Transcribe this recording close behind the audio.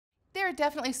There are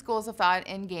definitely schools of thought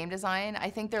in game design. I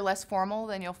think they're less formal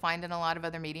than you'll find in a lot of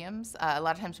other mediums. A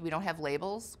lot of times we don't have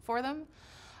labels for them.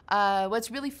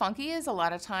 What's really funky is a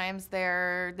lot of times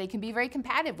they can be very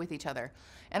combative with each other.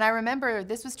 And I remember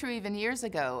this was true even years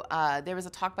ago. There was a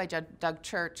talk by Doug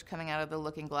Church coming out of the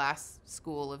Looking Glass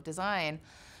School of Design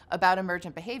about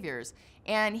emergent behaviors.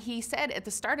 And he said at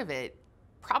the start of it,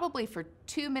 probably for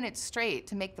 2 minutes straight,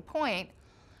 to make the point,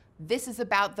 this is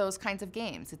about those kinds of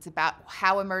games. It's about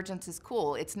how emergence is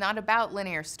cool. It's not about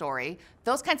linear story.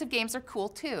 Those kinds of games are cool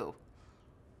too.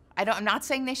 I'm not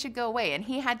saying they should go away. And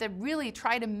he had to really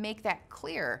try to make that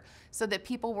clear so that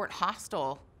people weren't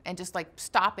hostile and just like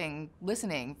stopping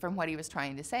listening from what he was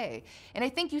trying to say. And I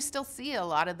think you still see a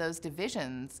lot of those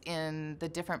divisions in the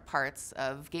different parts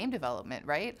of game development,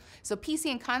 right? So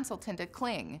PC and console tend to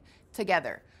cling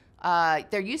together.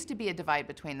 There used to be a divide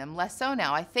between them, less so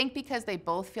now. I think because they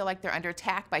both feel like they're under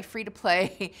attack by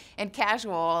free-to-play and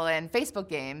casual and Facebook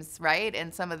games, right?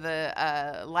 And some of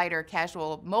the lighter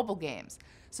casual mobile games.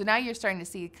 So now you're starting to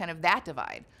see kind of that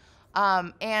divide.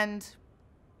 And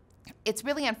it's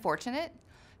really unfortunate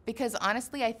because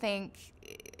honestly, I think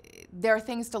there are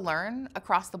things to learn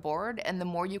across the board, and the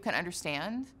more you can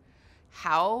understand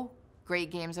how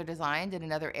great games are designed in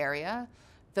another area,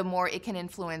 the more it can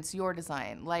influence your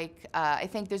design. Like, I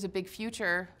think there's a big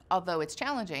future, although it's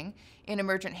challenging, in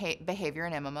emergent behavior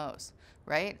in MMOs,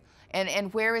 right?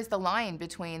 And where is the line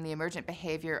between the emergent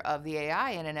behavior of the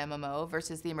AI in an MMO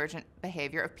versus the emergent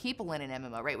behavior of people in an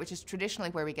MMO, right? Which is traditionally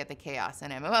where we get the chaos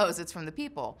in MMOs, it's from the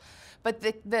people. But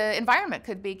the environment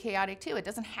could be chaotic too. It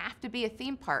doesn't have to be a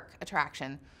theme park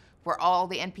attraction where all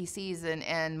the NPCs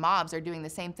and mobs are doing the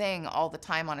same thing all the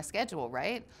time on a schedule,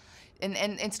 right?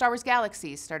 And Star Wars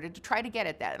Galaxies started to try to get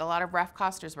at that. A lot of Ralph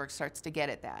Koster's work starts to get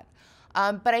at that.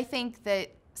 But I think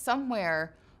that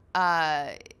somewhere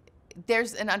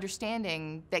there's an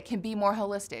understanding that can be more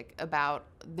holistic about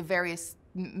the various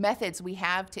methods we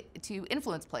have to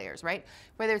influence players, right?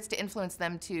 Whether it's to influence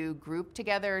them to group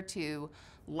together, to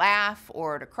laugh,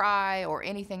 or to cry, or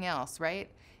anything else, right?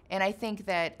 And I think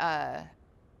that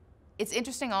it's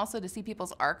interesting also to see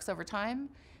people's arcs over time,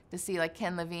 to see like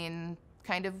Ken Levine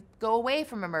kind of go away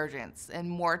from emergence and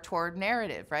more toward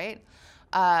narrative, right?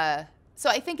 So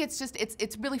I think it's just,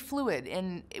 it's really fluid,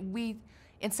 and we,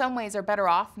 in some ways, are better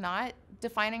off not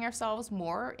defining ourselves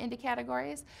more into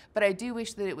categories, but I do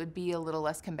wish that it would be a little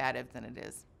less combative than it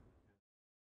is.